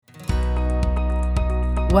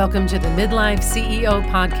Welcome to the Midlife CEO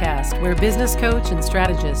podcast, where business coach and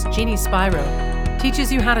strategist Jeannie Spiro teaches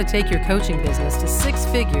you how to take your coaching business to six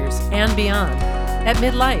figures and beyond at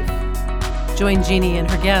midlife. Join Jeannie and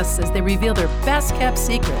her guests as they reveal their best-kept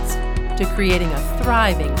secrets to creating a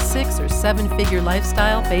thriving 6 or 7-figure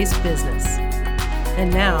lifestyle-based business.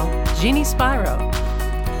 And now, Jeannie Spiro.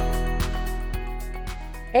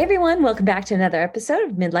 Hey everyone, welcome back to another episode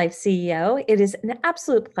of Midlife CEO. It is an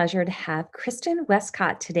absolute pleasure to have Kristen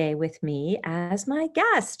Westcott today with me as my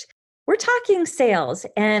guest. We're talking sales,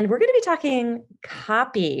 and we're going to be talking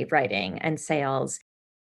copywriting and sales.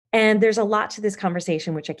 And there's a lot to this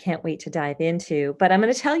conversation, which I can't wait to dive into. But I'm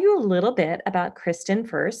going to tell you a little bit about Kristen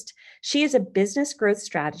first. She is a business growth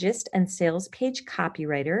strategist and sales page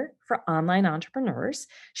copywriter for online entrepreneurs.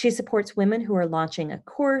 She supports women who are launching a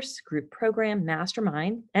course, group program,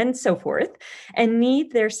 mastermind, and so forth, and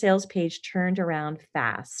need their sales page turned around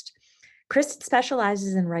fast. Kristen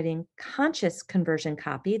specializes in writing conscious conversion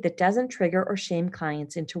copy that doesn't trigger or shame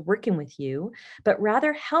clients into working with you, but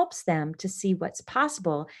rather helps them to see what's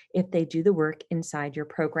possible if they do the work inside your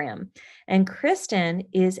program. And Kristen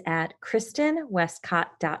is at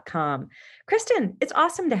KristenWestcott.com. Kristen, it's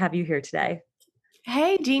awesome to have you here today.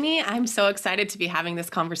 Hey, Jeannie, I'm so excited to be having this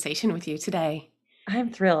conversation with you today.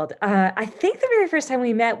 I'm thrilled. I think the very first time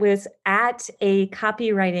we met was at a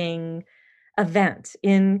copywriting event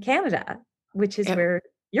in Canada, which is where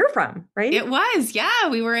you're from, right? It was, yeah.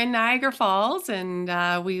 We were in Niagara Falls, and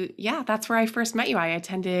that's where I first met you. I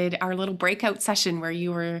attended our little breakout session where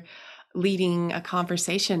you were leading a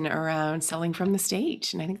conversation around selling from the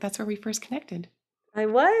stage, and I think that's where we first connected. I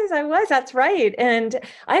was, that's right. And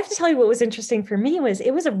I have to tell you what was interesting for me was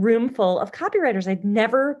it was a room full of copywriters. I'd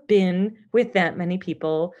never been with that many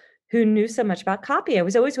people who knew so much about copy. I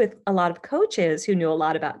was always with a lot of coaches who knew a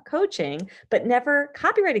lot about coaching, but never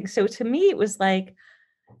copywriting. So to me, it was like,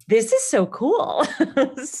 this is so cool.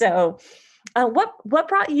 So what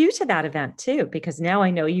brought you to that event too? Because now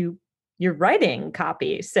I know you're writing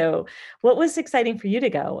copy. So what was exciting for you to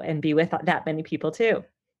go and be with that many people too?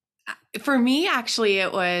 For me, actually,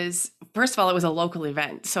 it was, first of all, it was a local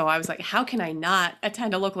event. So I was like, how can I not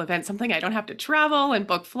attend a local event? Something I don't have to travel and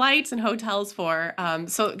book flights and hotels for.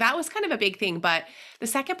 So that was kind of a big thing. But the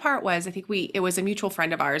second part was, I think it was a mutual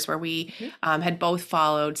friend of ours where we had both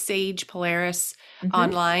followed Sage Polaris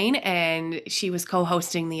online, and she was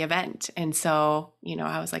co-hosting the event. And so,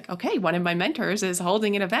 I was like, okay, one of my mentors is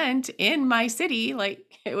holding an event in my city. Like,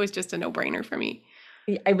 it was just a no-brainer for me.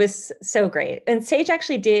 It was so great. And Sage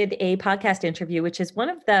actually did a podcast interview, which is one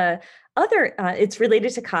of the other, it's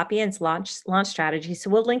related to copy and it's launch strategy. So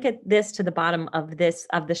we'll link this to the bottom of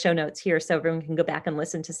the show notes here so everyone can go back and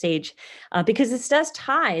listen to Sage, because this does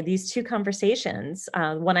tie these two conversations,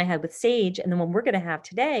 one I had with Sage and the one we're going to have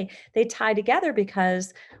today. They tie together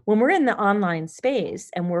because when we're in the online space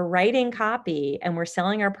and we're writing copy and we're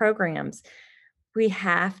selling our programs, we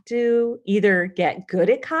have to either get good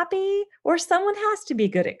at copy or someone has to be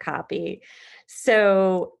good at copy.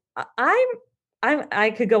 So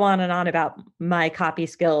I could go on and on about my copy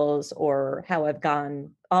skills or how I've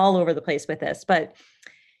gone all over the place with this, but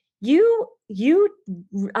I'm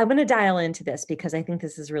going to dial into this because I think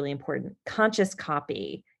this is really important. Conscious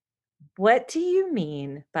copy. What do you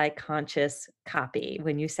mean by conscious copy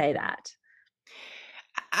when you say that?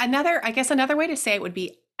 Another way to say it would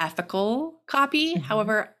be ethical copy.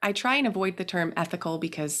 However, I try and avoid the term ethical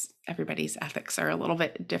because everybody's ethics are a little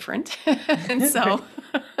bit different. And so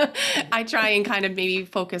I try and kind of maybe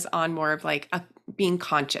focus on more of like being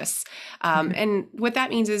conscious. And what that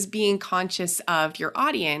means is being conscious of your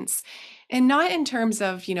audience, and not in terms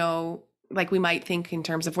of, like we might think in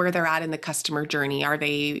terms of where they're at in the customer journey. Are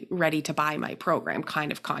they ready to buy my program?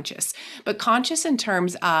 Kind of conscious, but conscious in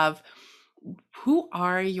terms of who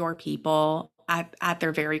are your people at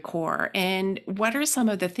their very core, and what are some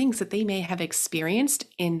of the things that they may have experienced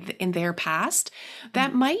in their past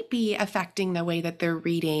that might be affecting the way that they're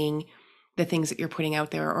reading the things that you're putting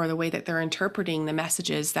out there, or the way that they're interpreting the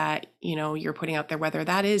messages that you're putting out there, whether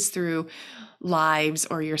that is through lives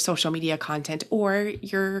or your social media content or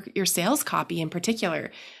your sales copy in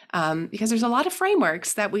particular. Because there's a lot of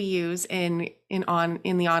frameworks that we use in the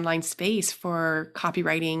online space for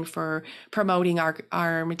copywriting, for promoting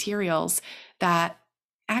our materials, that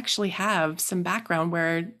actually have some background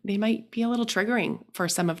where they might be a little triggering for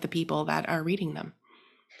some of the people that are reading them.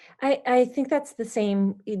 I think that's the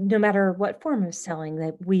same, no matter what form of selling,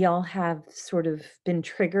 that we all have sort of been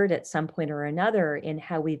triggered at some point or another in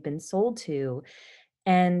how we've been sold to.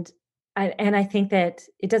 And I think that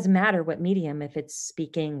it doesn't matter what medium, if it's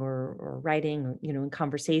speaking or writing, in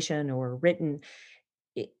conversation or written,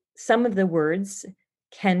 some of the words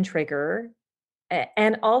can trigger.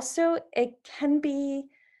 And also, it can be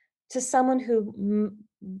to someone who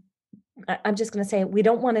I'm just going to say we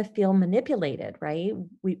don't want to feel manipulated, right?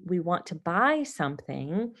 We want to buy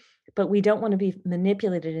something, but we don't want to be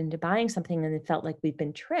manipulated into buying something and it felt like we've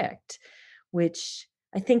been tricked, which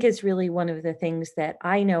I think is really one of the things that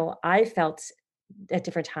I know I felt at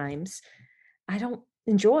different times. I don't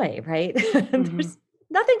enjoy, right? Mhm. There's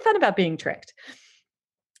nothing fun about being tricked.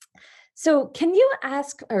 So, can you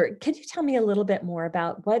ask or can you tell me a little bit more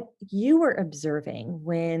about what you were observing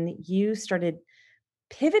when you started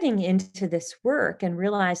pivoting into this work and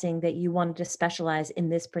realizing that you wanted to specialize in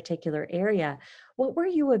this particular area? What were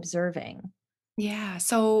you observing? Yeah.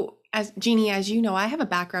 So, as Jeannie, as you know, I have a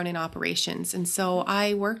background in operations. And so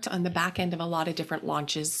I worked on the back end of a lot of different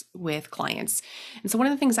launches with clients. And so one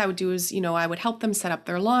of the things I would do is, I would help them set up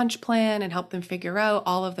their launch plan and help them figure out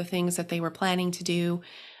all of the things that they were planning to do.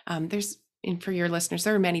 And for your listeners,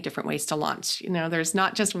 there are many different ways to launch. There's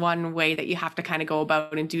not just one way that you have to kind of go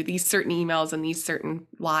about and do these certain emails and these certain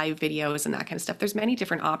live videos and that kind of stuff. There's many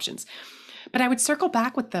different options. But I would circle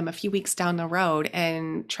back with them a few weeks down the road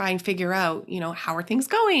and try and figure out, how are things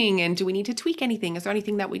going? And do we need to tweak anything? Is there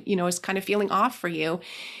anything that is kind of feeling off for you?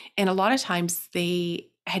 And a lot of times they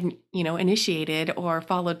hadn't, initiated or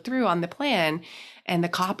followed through on the plan. And the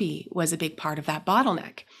copy was a big part of that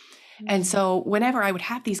bottleneck. And so whenever I would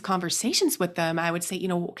have these conversations with them, I would say,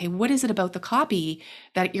 okay, what is it about the copy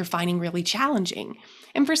that you're finding really challenging?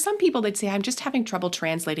 And for some people, they'd say, I'm just having trouble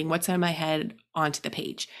translating what's in my head onto the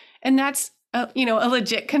page. And that's, a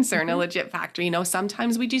legit concern, a legit factor.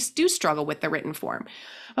 Sometimes we just do struggle with the written form.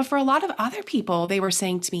 But for a lot of other people, they were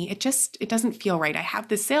saying to me, it doesn't feel right. I have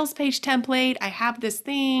this sales page template. I have this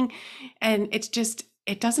thing, and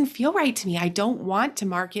it doesn't feel right to me. I don't want to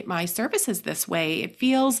market my services this way. It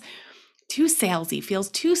feels too salesy, feels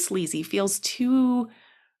too sleazy, feels too,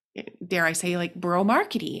 dare I say, like bro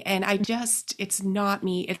markety. And it's not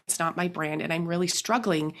me, it's not my brand. And I'm really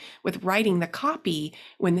struggling with writing the copy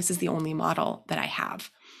when this is the only model that I have.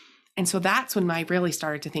 And so that's when I really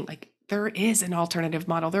started to think like, there is an alternative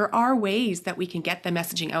model. There are ways that we can get the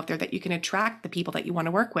messaging out there that you can attract the people that you want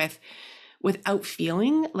to work with without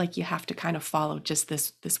feeling like you have to kind of follow just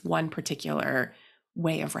this one particular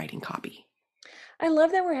way of writing copy. I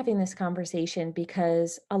love that we're having this conversation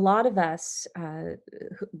because a lot of us, a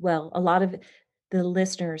lot of the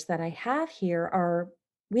listeners that I have here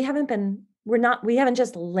we haven't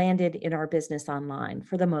just landed in our business online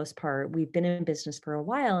for the most part. We've been in business for a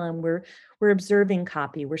while and we're observing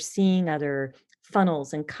copy. We're seeing other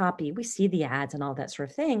funnels and copy. We see the ads and all that sort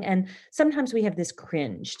of thing. And sometimes we have this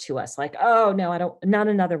cringe to us like, oh no, not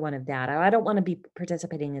another one of that. I don't want to be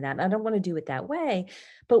participating in that. I don't want to do it that way.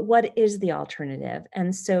 But what is the alternative?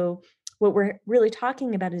 And so what we're really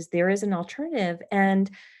talking about is there is an alternative, and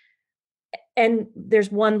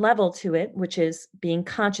there's one level to it, which is being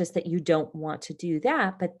conscious that you don't want to do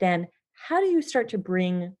that. But then how do you start to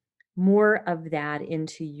bring more of that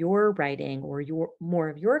into your writing or more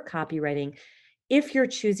of your copywriting if you're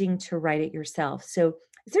choosing to write it yourself? So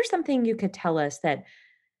is there something you could tell us that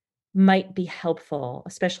might be helpful,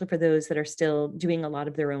 especially for those that are still doing a lot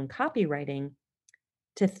of their own copywriting,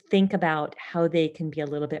 to think about how they can be a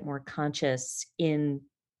little bit more conscious in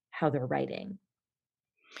how they're writing?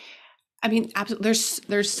 I mean, absolutely.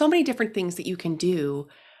 There's so many different things that you can do,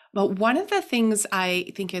 but one of the things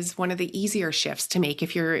I think is one of the easier shifts to make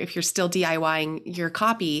if you're still DIYing your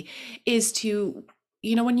copy is to,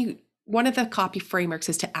 one of the copy frameworks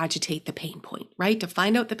is to agitate the pain point, right? To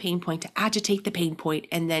find out the pain point, to agitate the pain point,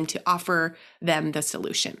 and then to offer them the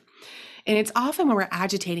solution. And it's often when we're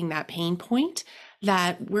agitating that pain point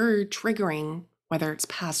that we're triggering, whether it's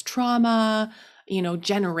past trauma,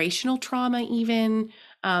 generational trauma, even,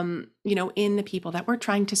 in the people that we're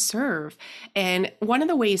trying to serve. And one of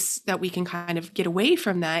the ways that we can kind of get away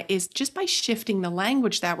from that is just by shifting the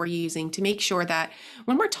language that we're using to make sure that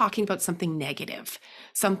when we're talking about something negative,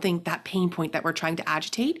 that pain point that we're trying to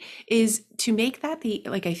agitate, is to make that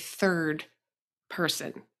like a third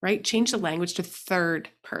person, right? Change the language to third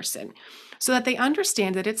person so that they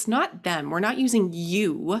understand that it's not them. We're not using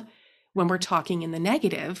you when we're talking in the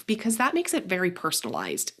negative, because that makes it very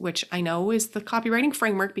personalized, which I know is the copywriting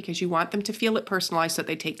framework because you want them to feel it personalized so that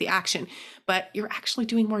they take the action, but you're actually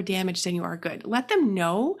doing more damage than you are good. Let them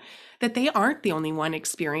know that they aren't the only one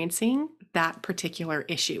experiencing that particular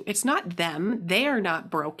issue. It's not them. They are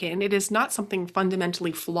not broken. It is not something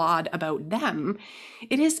fundamentally flawed about them.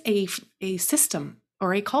 It is a system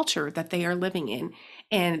or a culture that they are living in,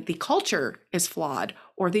 and the culture is flawed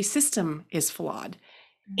or the system is flawed.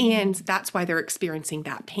 And that's why they're experiencing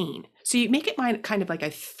that pain. So you make it kind of like a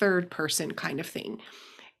third person kind of thing.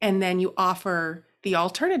 And then you offer the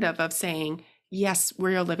alternative of saying, yes,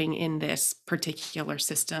 we are living in this particular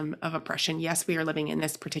system of oppression. Yes, we are living in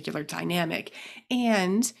this particular dynamic.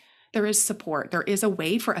 And there is support. There is a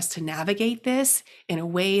way for us to navigate this in a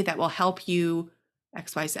way that will help you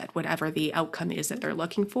XYZ, whatever the outcome is that they're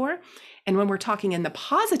looking for. And when we're talking in the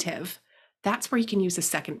positive, that's where you can use the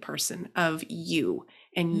second person of you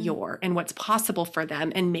and your and what's possible for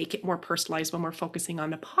them and make it more personalized when we're focusing on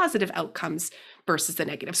the positive outcomes versus the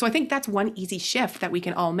negative. So I think that's one easy shift that we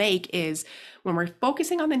can all make is when we're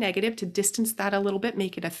focusing on the negative to distance that a little bit,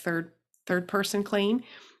 make it a third person claim.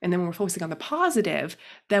 And then when we're focusing on the positive,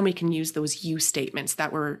 then we can use those you statements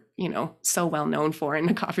that we're, so well known for in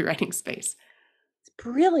the copywriting space.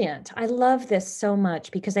 Brilliant. I love this so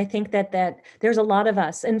much because I think that there's a lot of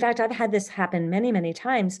us. In fact, I've had this happen many, many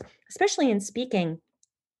times, especially in speaking.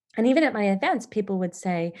 And even at my events, people would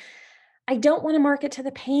say, I don't want to market to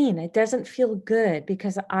the pain. It doesn't feel good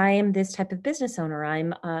because I am this type of business owner.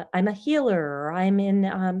 I'm a healer, or I'm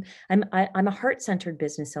a heart-centered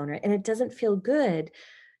business owner, and it doesn't feel good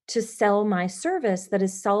to sell my service that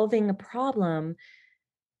is solving a problem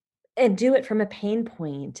and do it from a pain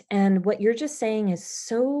point. And what you're just saying is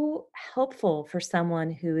so helpful for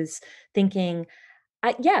someone who is thinking,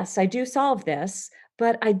 yes, I do solve this,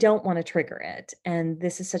 but I don't want to trigger it. And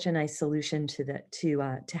this is such a nice solution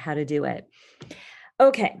to how to do it.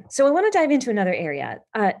 Okay, so I want to dive into another area.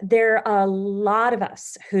 There are a lot of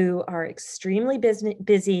us who are extremely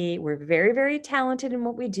busy. We're very, very talented in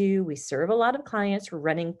what we do. We serve a lot of clients. We're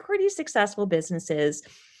running pretty successful businesses.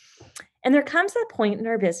 And there comes a point in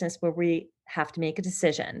our business where we have to make a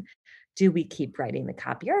decision. Do we keep writing the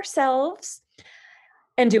copy ourselves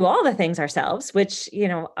and do all the things ourselves, which,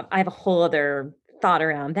 I have a whole other thought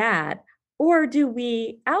around that, or do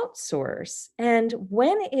we outsource? And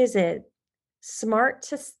when is it smart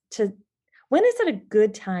when is it a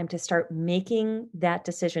good time to start making that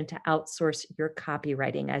decision to outsource your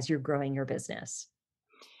copywriting as you're growing your business?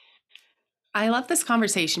 I love this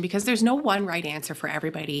conversation because there's no one right answer for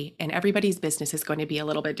everybody, and everybody's business is going to be a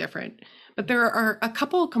little bit different. But there are a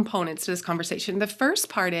couple of components to this conversation. The first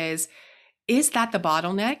part is that the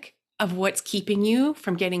bottleneck of what's keeping you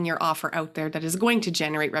from getting your offer out there that is going to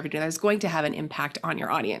generate revenue, that is going to have an impact on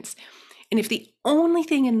your audience? And if the only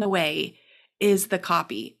thing in the way is the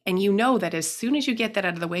copy, and you know that as soon as you get that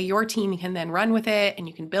out of the way, your team can then run with it and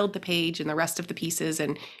you can build the page and the rest of the pieces,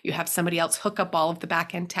 and you have somebody else hook up all of the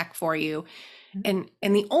back end tech for you. And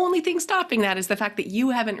the only thing stopping that is the fact that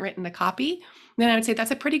you haven't written the copy, then I would say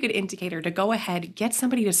that's a pretty good indicator to go ahead, get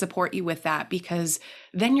somebody to support you with that, because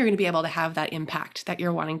then you're going to be able to have that impact that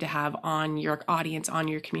you're wanting to have on your audience, on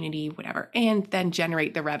your community, whatever, and then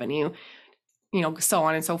generate the revenue, so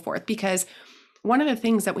on and so forth. Because one of the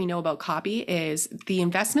things that we know about copy is the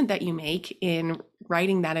investment that you make in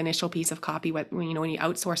writing that initial piece of copy, when you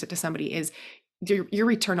outsource it to somebody, is your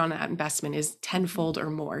return on that investment is tenfold or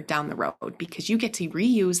more down the road, because you get to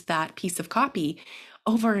reuse that piece of copy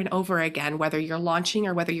over and over again, whether you're launching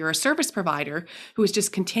or whether you're a service provider who is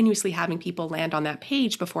just continuously having people land on that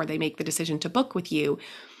page before they make the decision to book with you.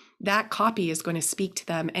 That copy is going to speak to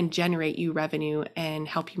them and generate you revenue and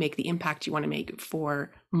help you make the impact you want to make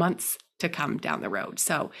for months to come down the road.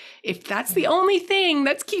 So if that's the only thing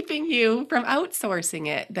that's keeping you from outsourcing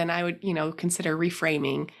it, then I would, consider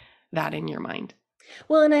reframing that in your mind.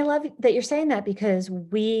 Well, and I love that you're saying that, because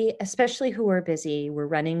we, especially who are busy, we're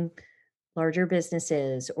running larger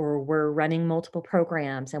businesses, or we're running multiple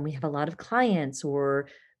programs, and we have a lot of clients or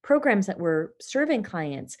programs that we're serving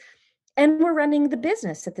clients, and we're running the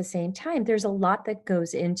business at the same time. There's a lot that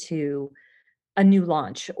goes into a new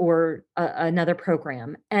launch or another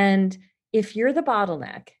program. And if you're the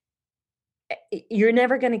bottleneck, you're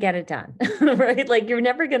never going to get it done, right? Like, you're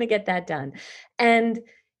never going to get that done. And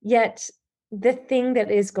yet the thing that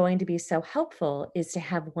is going to be so helpful is to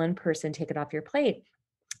have one person take it off your plate.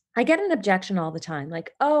 I get an objection all the time,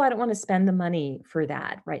 like, oh, I don't want to spend the money for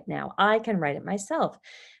that right now. I can write it myself.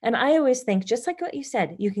 And I always think, just like what you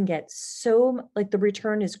said, you can get the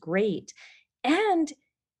return is great. And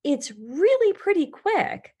it's really pretty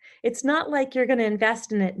quick. It's not like you're going to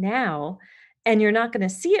invest in it now and you're not going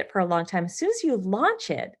to see it for a long time. As soon as you launch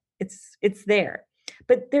it, it's there.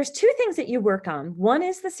 But there's two things that you work on. One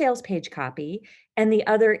is the sales page copy, and the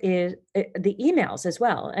other is the emails as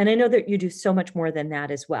well. And I know that you do so much more than that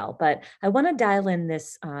as well, but I want to dial in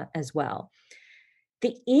this as well.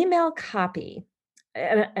 The email copy,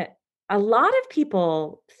 a lot of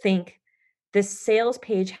people think the sales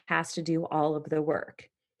page has to do all of the work.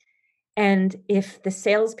 And if the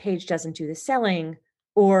sales page doesn't do the selling,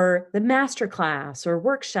 or the master class or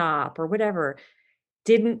workshop or whatever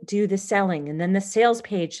didn't do the selling, and then the sales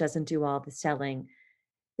page doesn't do all the selling,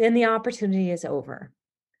 then the opportunity is over.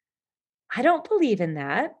 I don't believe in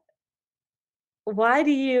that. Why do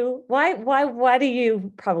you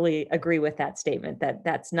probably agree with that statement that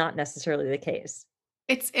that's not necessarily the case?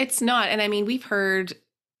 It's not, and I mean, we've heard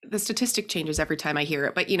the statistic changes every time I hear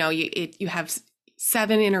it, but you have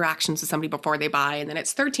 7 interactions with somebody before they buy, and then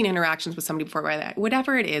it's 13 interactions with somebody before they buy.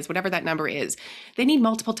 Whatever it is, whatever that number is, they need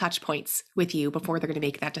multiple touch points with you before they're going to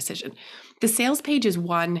make that decision. The sales page is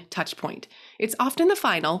one touch point. It's often the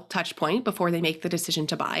final touch point before they make the decision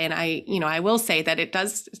to buy. And I will say that it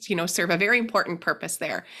does, serve a very important purpose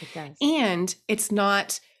there. It does. And it's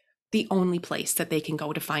not the only place that they can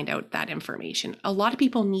go to find out that information. A lot of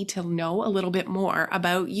people need to know a little bit more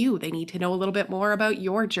about you. They need to know a little bit more about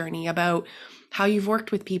your journey, about how you've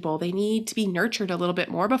worked with people. They need to be nurtured a little bit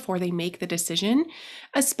more before they make the decision,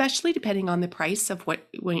 especially depending on the price of what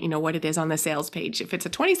it is on the sales page. If it's a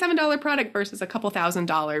 $27 product versus a couple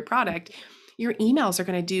 $1,000 product, your emails are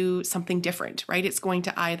going to do something different, right? It's going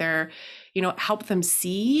to either, help them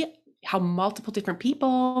see how multiple different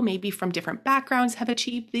people, maybe from different backgrounds, have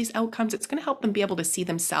achieved these outcomes. It's going to help them be able to see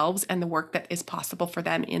themselves and the work that is possible for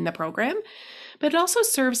them in the program. But it also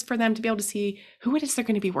serves for them to be able to see who it is they're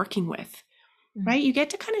going to be working with, right? You get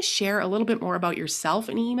to kind of share a little bit more about yourself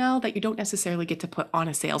in email that you don't necessarily get to put on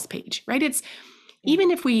a sales page, right? It's even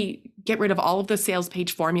if we get rid of all of the sales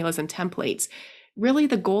page formulas and templates, really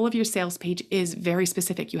the goal of your sales page is very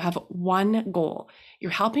specific. You have one goal.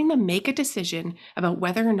 You're helping them make a decision about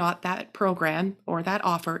whether or not that program or that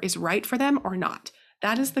offer is right for them or not.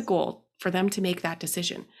 That is the goal, for them to make that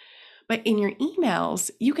decision. But in your emails,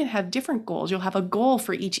 you can have different goals. You'll have a goal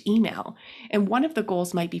for each email. And one of the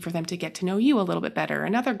goals might be for them to get to know you a little bit better.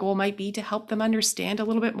 Another goal might be to help them understand a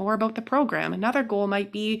little bit more about the program. Another goal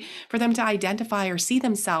might be for them to identify or see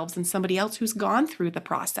themselves in somebody else who's gone through the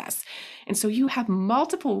process. And so you have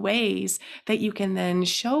multiple ways that you can then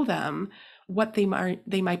show them what they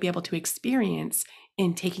might be able to experience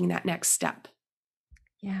in taking that next step.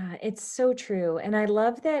 Yeah, it's so true. And I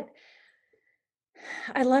love that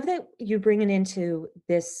you bring it into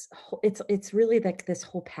this it's really like this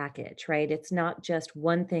whole package, right? It's not just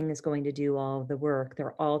one thing is going to do all of the work.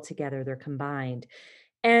 They're all together, they're combined.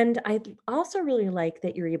 And I also really like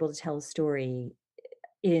that you're able to tell a story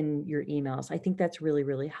in your emails. I think that's really,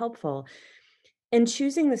 really helpful. And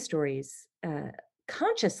choosing the stories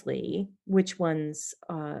consciously, which ones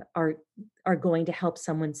are going to help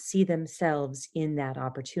someone see themselves in that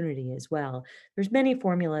opportunity as well. There's many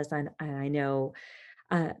formulas, I know.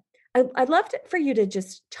 uh, I'd love for you to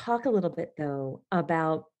just talk a little bit though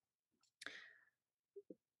about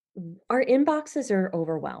our inboxes are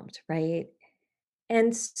overwhelmed, right?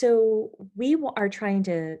 And so are trying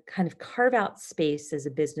to kind of carve out space as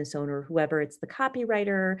a business owner, whoever it's the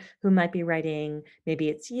copywriter who might be writing, maybe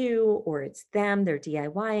it's you or it's them, they're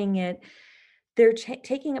DIYing it. They're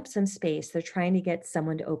taking up some space. They're trying to get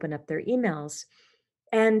someone to open up their emails.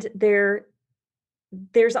 And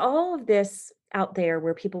there's all of this out there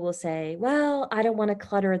where people will say, well, I don't want to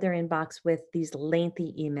clutter their inbox with these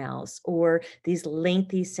lengthy emails or these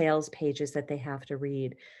lengthy sales pages that they have to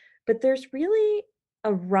read. But there's really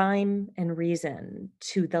a rhyme and reason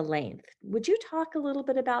to the length. Would you talk a little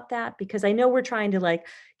bit about that? Because I know we're trying to like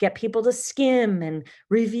get people to skim and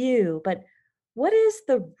review, but what is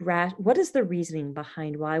the reasoning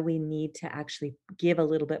behind why we need to actually give a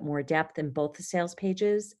little bit more depth in both the sales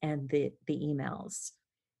pages and the emails?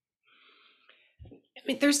 I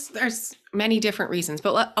mean, there's many different reasons,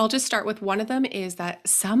 but I'll just start with one of them is that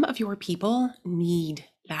some of your people need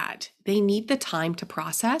that. They need the time to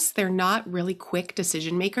process. They're not really quick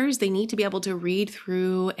decision makers. They need to be able to read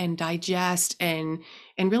through and digest and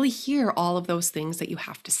really hear all of those things that you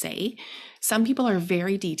have to say. Some people are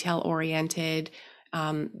very detail oriented.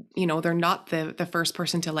 They're not the first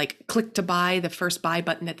person to like click to buy the first buy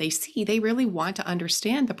button that they see. They really want to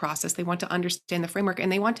understand the process. They want to understand the framework,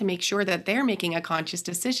 and they want to make sure that they're making a conscious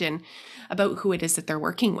decision about who it is that they're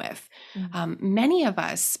working with. Many of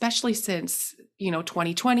us, especially since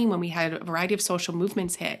 2020, when we had a variety of social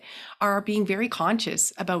movements hit, are being very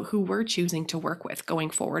conscious about who we're choosing to work with going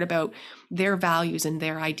forward, about their values and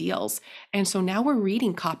their ideals. And so now we're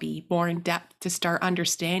reading copy more in depth to start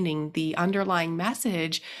understanding the underlying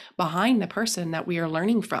message behind the person that we are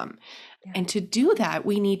learning from. Yeah. And to do that,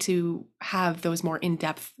 we need to have those more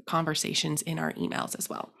in-depth conversations in our emails as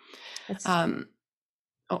well.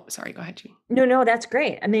 Oh, sorry, go ahead, Judy. No, that's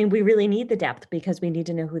great. I mean, we really need the depth because we need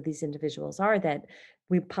to know who these individuals are that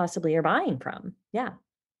we possibly are buying from. Yeah.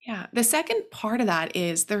 Yeah. The second part of that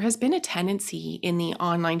is there has been a tendency in the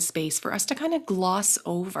online space for us to kind of gloss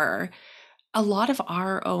over a lot of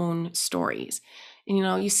our own stories. And,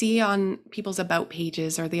 you see on people's about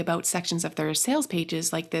pages or the about sections of their sales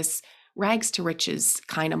pages, like this rags to riches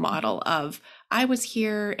kind of model of I was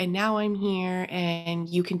here and now I'm here and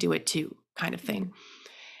you can do it too kind of thing.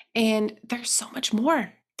 And there's so much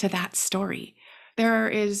more to that story.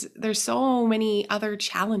 There's so many other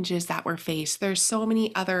challenges that were faced. There's so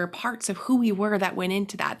many other parts of who we were that went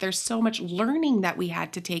into that. There's so much learning that we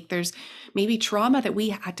had to take. There's maybe trauma that we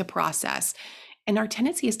had to process. And our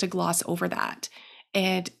tendency is to gloss over that.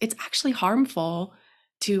 And it's actually harmful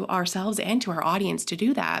to ourselves and to our audience to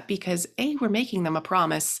do that because we're making them a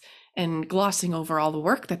promise and glossing over all the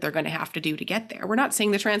work that they're going to have to do to get there. We're not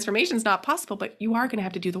saying the transformation is not possible, but you are going to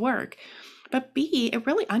have to do the work. But B, it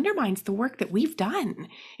really undermines the work that we've done.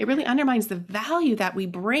 It really undermines the value that we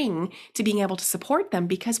bring to being able to support them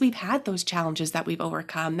because we've had those challenges that we've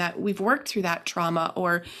overcome, that we've worked through that trauma,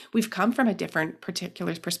 or we've come from a different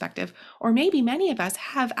particular perspective. Or maybe many of us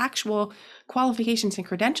have actual qualifications and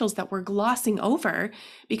credentials that we're glossing over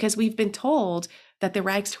because we've been told that the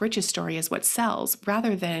rags to riches story is what sells,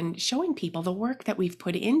 rather than showing people the work that we've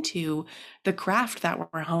put into the craft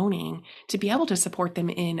that we're honing to be able to support them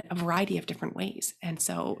in a variety of different ways. And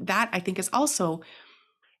so that, I think, is also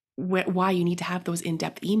why you need to have those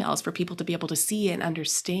in-depth emails for people to be able to see and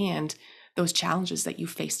understand those challenges that you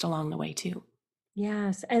faced along the way too.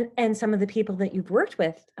 Yes. And some of the people that you've worked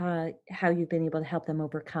with, how you've been able to help them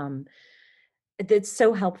overcome. That's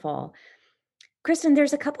so helpful. Kristen,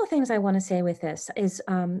 there's a couple of things I want to say with this is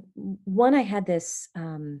one, I had this,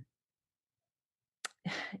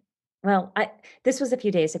 this was a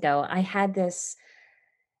few days ago. I had this,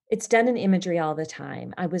 it's done in imagery all the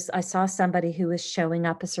time. I saw somebody who was showing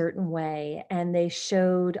up a certain way and they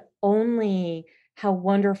showed only how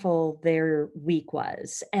wonderful their week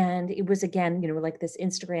was. And it was again, like this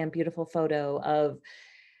Instagram beautiful photo of,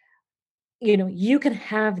 you can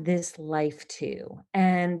have this life too.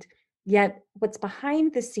 And yet what's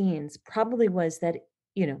behind the scenes probably was that,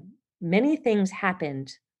 many things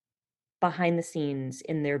happened behind the scenes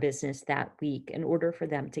in their business that week in order for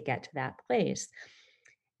them to get to that place.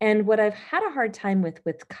 And what I've had a hard time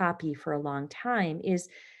with copy for a long time is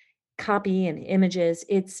copy and images.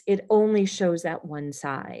 It only shows that one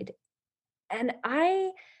side. And I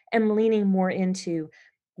am leaning more into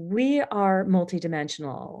we are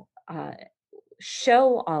multidimensional.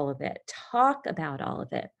 Show all of it, talk about all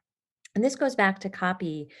of it. And this goes back to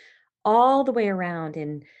copy all the way around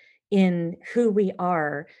in who we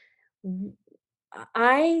are.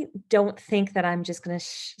 I don't think that I'm just going to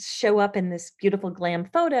show up in this beautiful glam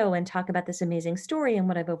photo and talk about this amazing story and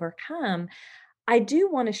what I've overcome. I do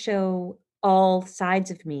want to show all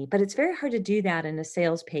sides of me, but it's very hard to do that in a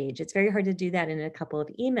sales page. It's very hard to do that in a couple of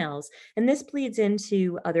emails. And this bleeds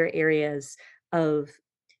into other areas of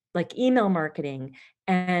like email marketing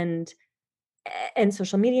and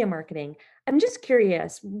social media marketing. I'm just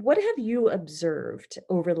curious, what have you observed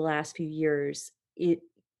over the last few years?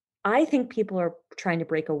 I think people are trying to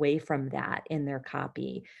break away from that in their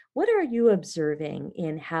copy. What are you observing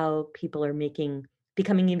in how people are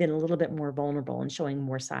becoming even a little bit more vulnerable and showing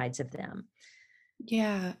more sides of them?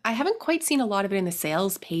 Yeah, I haven't quite seen a lot of it in the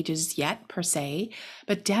sales pages yet, per se,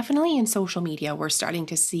 but definitely in social media, we're starting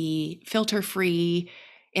to see filter-free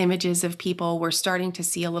images of people. We're starting to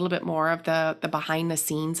see a little bit more of the behind the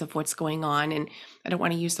scenes of what's going on. And I don't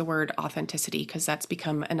want to use the word authenticity because that's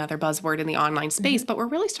become another buzzword in the online space, but we're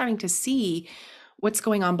really starting to see what's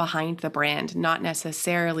going on behind the brand, not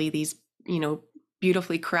necessarily these,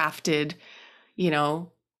 beautifully crafted,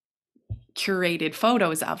 curated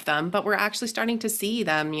photos of them, but we're actually starting to see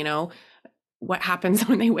them, what happens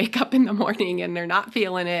when they wake up in the morning and they're not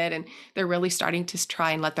feeling it. And they're really starting to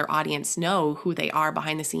try and let their audience know who they are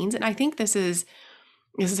behind the scenes. And I think this is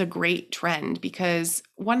a great trend because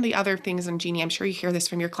one of the other things, and Jeannie, I'm sure you hear this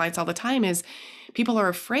from your clients all the time, is people are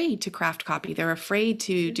afraid to craft copy. They're afraid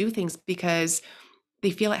to do things because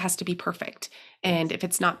they feel it has to be perfect. And if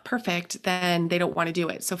it's not perfect, then they don't want to do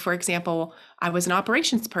it. So for example, I was an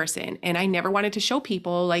operations person and I never wanted to show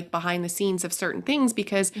people like behind the scenes of certain things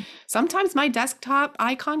because sometimes my desktop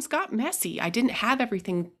icons got messy. I didn't have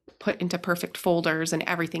everything put into perfect folders and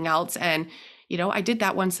everything else. And, I did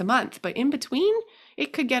that once a month, but in between,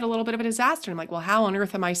 it could get a little bit of a disaster. I'm like, well, how on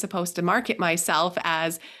earth am I supposed to market myself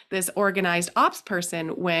as this organized ops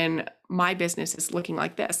person when my business is looking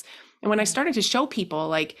like this? And when I started to show people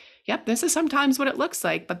like, yep, this is sometimes what it looks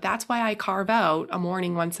like, but that's why I carve out a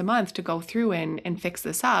morning once a month to go through and fix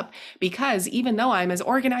this up. Because even though I'm as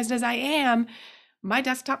organized as I am, my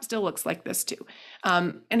desktop still looks like this too.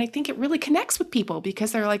 And I think it really connects with people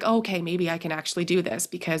because they're like, oh, okay, maybe I can actually do this,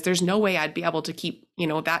 because there's no way I'd be able to keep,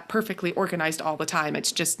 that perfectly organized all the time.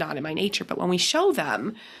 It's just not in my nature. But when we show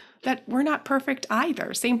them that we're not perfect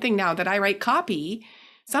either, same thing now that I write copy,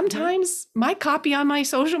 sometimes my copy on my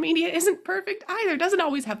social media isn't perfect either. It doesn't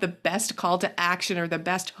always have the best call to action or the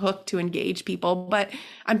best hook to engage people, but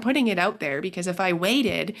I'm putting it out there because if I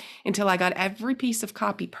waited until I got every piece of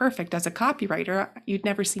copy perfect as a copywriter, you'd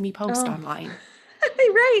never see me post online.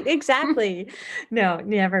 Right, exactly. No,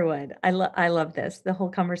 never would. I love this. The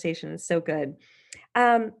whole conversation is so good.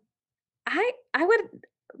 Um, I would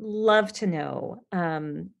love to know,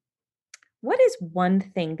 what is one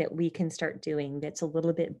thing that we can start doing that's a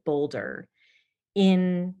little bit bolder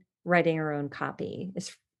in writing our own copy,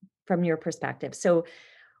 is from your perspective? So,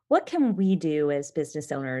 what can we do as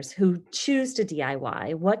business owners who choose to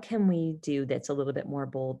DIY? What can we do that's a little bit more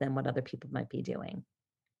bold than what other people might be doing?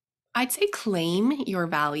 I'd say claim your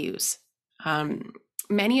values. Um,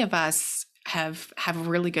 Many of us have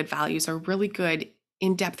really good values or really good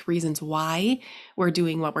in-depth reasons why we're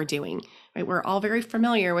doing what we're doing. Right? We're all very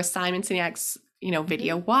familiar with Simon Sinek's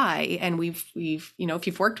video why, and we've if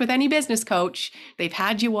you've worked with any business coach, they've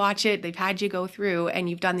had you watch it, they've had you go through, and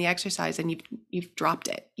you've done the exercise, and you've dropped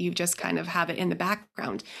it. You just kind of have it in the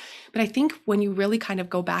background. But I think when you really kind of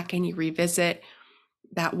go back and you revisit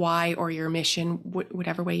that why or your mission,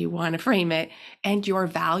 whatever way you want to frame it, and your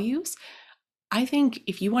values, I think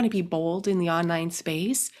if you want to be bold in the online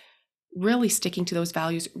space, really sticking to those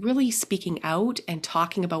values, really speaking out and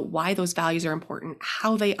talking about why those values are important,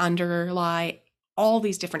 how they underlie all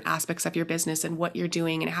these different aspects of your business and what you're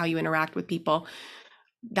doing and how you interact with people,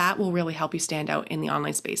 that will really help you stand out in the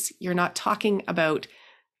online space. You're not talking about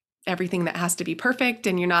everything that has to be perfect,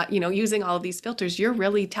 and you're not, using all of these filters. You're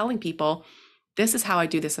really telling people, this is how I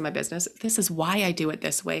do this in my business. This is why I do it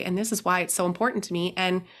this way. And this is why it's so important to me.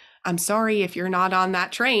 And I'm sorry if you're not on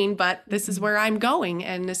that train, but this is where I'm going.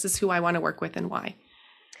 And this is who I want to work with and why.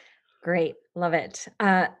 Great. Love it.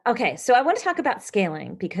 Okay. So I want to talk about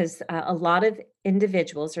scaling because a lot of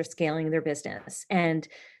individuals are scaling their business. And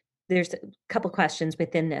there's a couple questions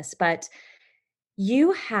within this, but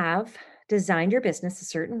you have designed your business a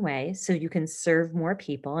certain way so you can serve more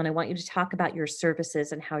people. And I want you to talk about your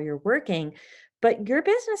services and how you're working. But your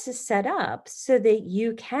business is set up so that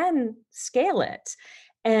you can scale it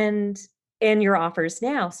and your offers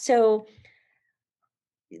now. So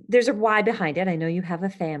there's a why behind it. I know you have a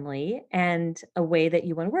family and a way that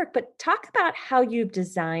you want to work, but talk about how you've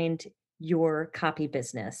designed your copy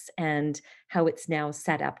business and how it's now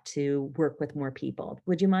set up to work with more people.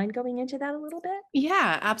 Would you mind going into that a little bit?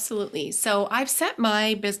 Yeah, absolutely. So I've set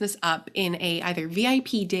my business up in a either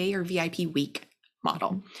VIP day or VIP week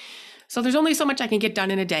model. So there's only so much I can get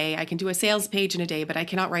done in a day. I can do a sales page in a day, but I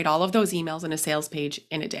cannot write all of those emails in a sales page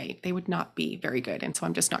in a day. They would not be very good. And so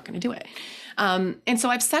I'm just not going to do it. And so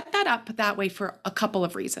I've set that up that way for a couple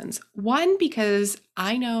of reasons. One, because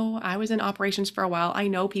I know I was in operations for a while. I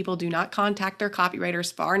know people do not contact their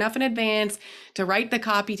copywriters far enough in advance to write the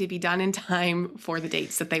copy to be done in time for the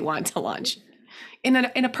dates that they want to launch. In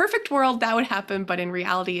a perfect world, that would happen, but in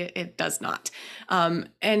reality, it does not.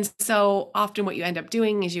 And so often what you end up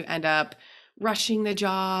doing is you end up rushing the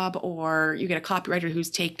job, or you get a copywriter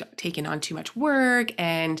who's taken on too much work,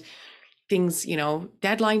 and things,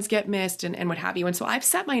 deadlines get missed and what have you. And so I've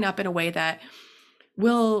set mine up in a way that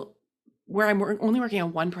where I'm only working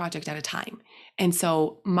on one project at a time. And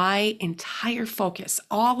so my entire focus,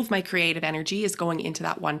 all of my creative energy is going into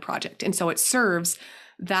that one project. And so it serves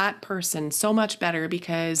that person so much better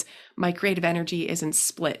because my creative energy isn't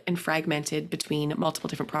split and fragmented between multiple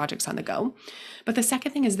different projects on the go. But the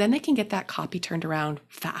second thing is then they can get that copy turned around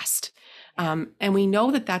fast. And we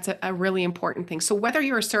know that that's a really important thing. So whether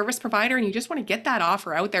you're a service provider and you just want to get that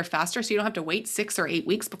offer out there faster so you don't have to wait 6 or 8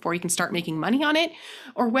 weeks before you can start making money on it,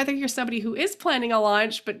 or whether you're somebody who is planning a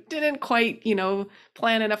launch but didn't quite,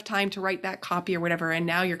 plan enough time to write that copy or whatever, and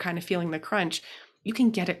now you're kind of feeling the crunch, you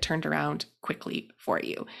can get it turned around quickly for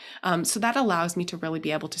you. So that allows me to really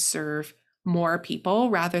be able to serve more people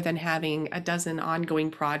rather than having a dozen ongoing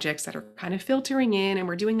projects that are kind of filtering in and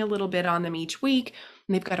we're doing a little bit on them each week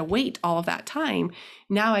and they've got to wait all of that time.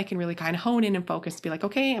 Now I can really kind of hone in and focus and be like,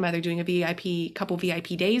 okay, I'm either doing a couple VIP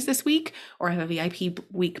days this week, or I have a VIP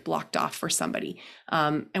week blocked off for somebody.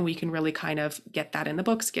 And we can really kind of get that in the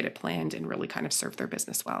books, get it planned, and really kind of serve their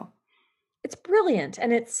business well. It's brilliant.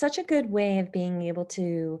 And it's such a good way of being able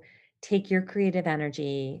to take your creative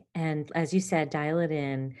energy and, as you said, dial it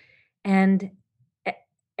in. And a-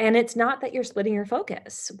 and it's not that you're splitting your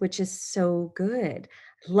focus, which is so good.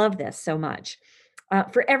 I love this so much.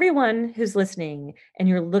 For everyone who's listening and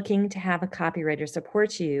you're looking to have a copywriter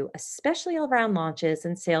support you, especially around launches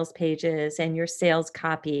and sales pages and your sales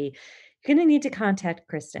copy, you're going to need to contact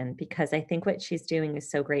Kristen because I think what she's doing is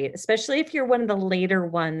so great, especially if you're one of the later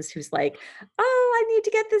ones who's like, oh, I need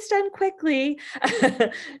to get this done quickly.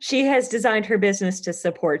 She has designed her business to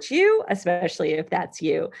support you, especially if that's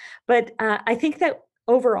you. But I think that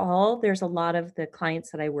overall, there's a lot of the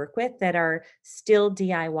clients that I work with that are still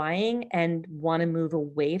DIYing and want to move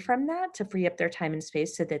away from that to free up their time and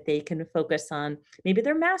space so that they can focus on maybe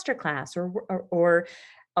their masterclass or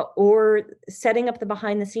setting up the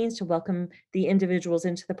behind the scenes to welcome the individuals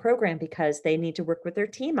into the program because they need to work with their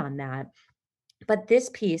team on that. But this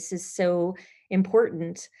piece is so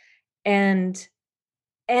important and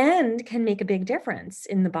can make a big difference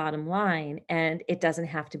in the bottom line, and it doesn't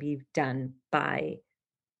have to be done by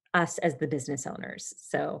us as the business owners.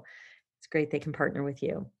 So it's great they can partner with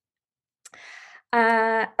you.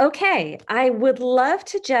 Okay, I would love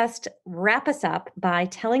to just wrap us up by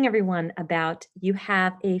telling everyone about you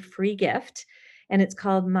have a free gift, and it's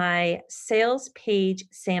called my Sales Page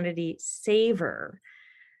Sanity Saver.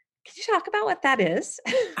 Can you talk about what that is?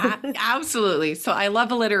 Absolutely. So I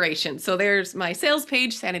love alliteration. So there's my sales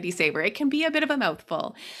page sanity saver. It can be a bit of a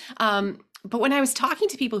mouthful. But when I was talking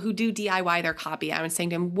to people who do DIY their copy, I was saying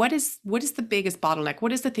to them, what is the biggest bottleneck?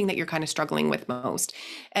 What is the thing that you're kind of struggling with most?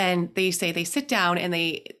 And they say they sit down and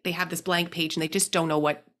they have this blank page and they just don't know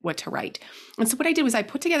what to write. And so what I did was I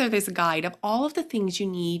put together this guide of all of the things you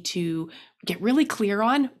need to get really clear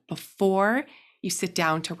on before you sit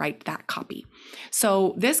down to write that copy.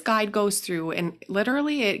 So this guide goes through and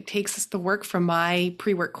literally it takes the work from my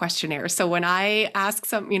pre-work questionnaire. So when I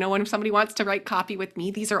ask when somebody wants to write copy with me,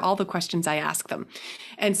 these are all the questions I ask them.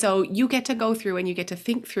 And so you get to go through and you get to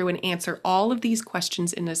think through and answer all of these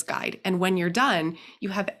questions in this guide. And when you're done, you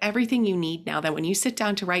have everything you need now that when you sit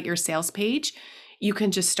down to write your sales page, you can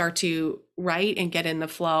just start to write and get in the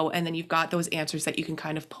flow. And then you've got those answers that you can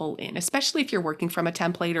kind of pull in, especially if you're working from a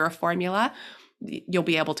template or a formula. You'll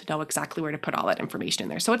be able to know exactly where to put all that information in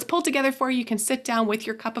there. So it's pulled together for you. You can sit down with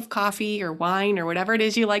your cup of coffee or wine or whatever it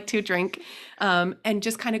is you like to drink, and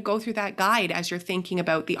just kind of go through that guide as you're thinking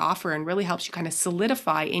about the offer, and really helps you kind of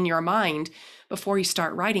solidify in your mind before you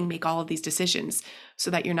start writing, make all of these decisions so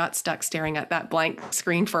that you're not stuck staring at that blank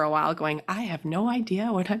screen for a while going, I have no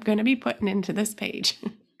idea what I'm going to be putting into this page.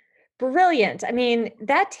 Brilliant. I mean,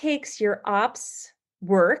 that takes your ops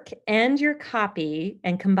work and your copy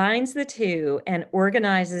and combines the two and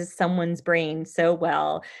organizes someone's brain so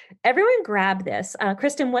well. Everyone grab this.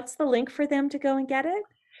 Kristen, what's the link for them to go and get it?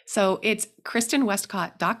 So it's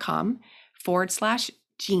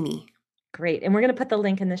KristenWestcott.com/Jeannie. Great. And we're going to put the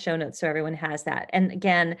link in the show notes so everyone has that. And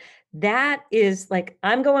again, that is like,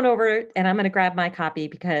 I'm going over and I'm going to grab my copy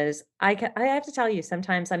because I have to tell you,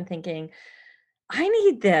 sometimes I'm thinking, I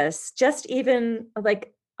need this, just even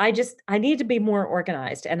like, I need to be more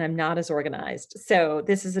organized and I'm not as organized. So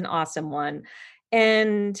this is an awesome one.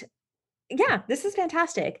 And yeah, this is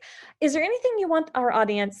fantastic. Is there anything you want our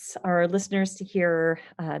audience, our listeners to hear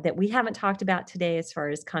that we haven't talked about today as far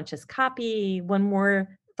as conscious copy? One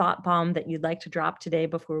more thought bomb that you'd like to drop today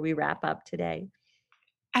before we wrap up today?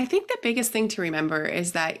 I think the biggest thing to remember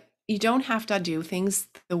is that you don't have to do things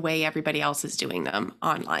the way everybody else is doing them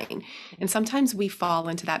online. And sometimes we fall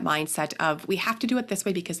into that mindset of we have to do it this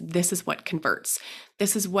way because this is what converts.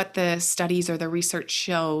 This is what the studies or the research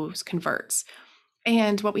shows converts.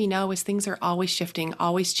 And what we know is things are always shifting,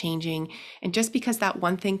 always changing. And just because that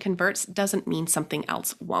one thing converts doesn't mean something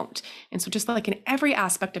else won't. And so just like in every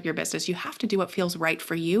aspect of your business, you have to do what feels right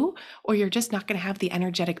for you, or you're just not going to have the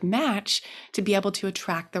energetic match to be able to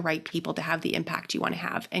attract the right people to have the impact you want to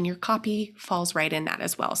have. And your copy falls right in that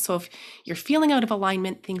as well. So if you're feeling out of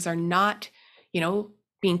alignment, things are not,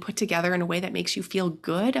 being put together in a way that makes you feel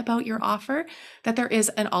good about your offer, that there is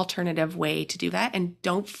an alternative way to do that. And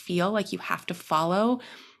don't feel like you have to follow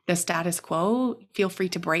the status quo. Feel free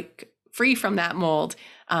to break free from that mold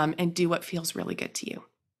and do what feels really good to you.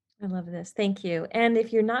 I love this. Thank you. And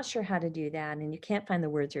if you're not sure how to do that and you can't find the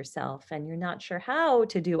words yourself and you're not sure how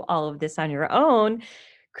to do all of this on your own,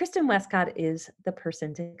 Kristen Westcott is the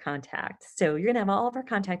person to contact. So you're going to have all of her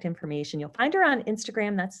contact information. You'll find her on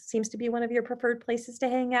Instagram. That seems to be one of your preferred places to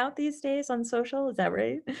hang out these days on social. Is that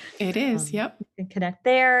right? It is. Yep. You can connect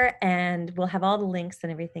there and we'll have all the links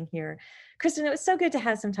and everything here. Kristen, it was so good to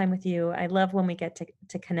have some time with you. I love when we get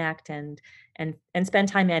to connect and spend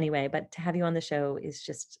time anyway, but to have you on the show is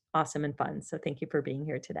just awesome and fun. So thank you for being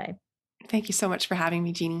here today. Thank you so much for having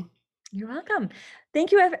me, Jeannie. You're welcome.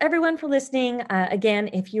 Thank you, everyone, for listening. Again,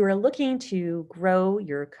 if you are looking to grow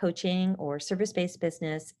your coaching or service-based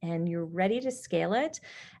business and you're ready to scale it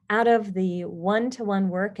out of the one-to-one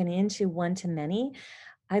work and into one-to-many,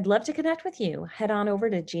 I'd love to connect with you. Head on over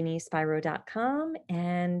to jeanniespiro.com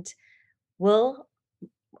and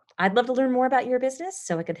I'd love to learn more about your business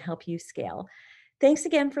so I can help you scale. Thanks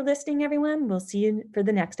again for listening, everyone. We'll see you for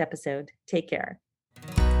the next episode. Take care.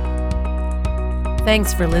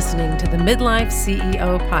 Thanks for listening to the Midlife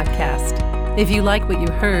CEO podcast. If you like what you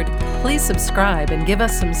heard, please subscribe and give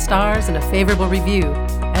us some stars and a favorable review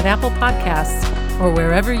at Apple Podcasts or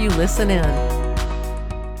wherever you listen in.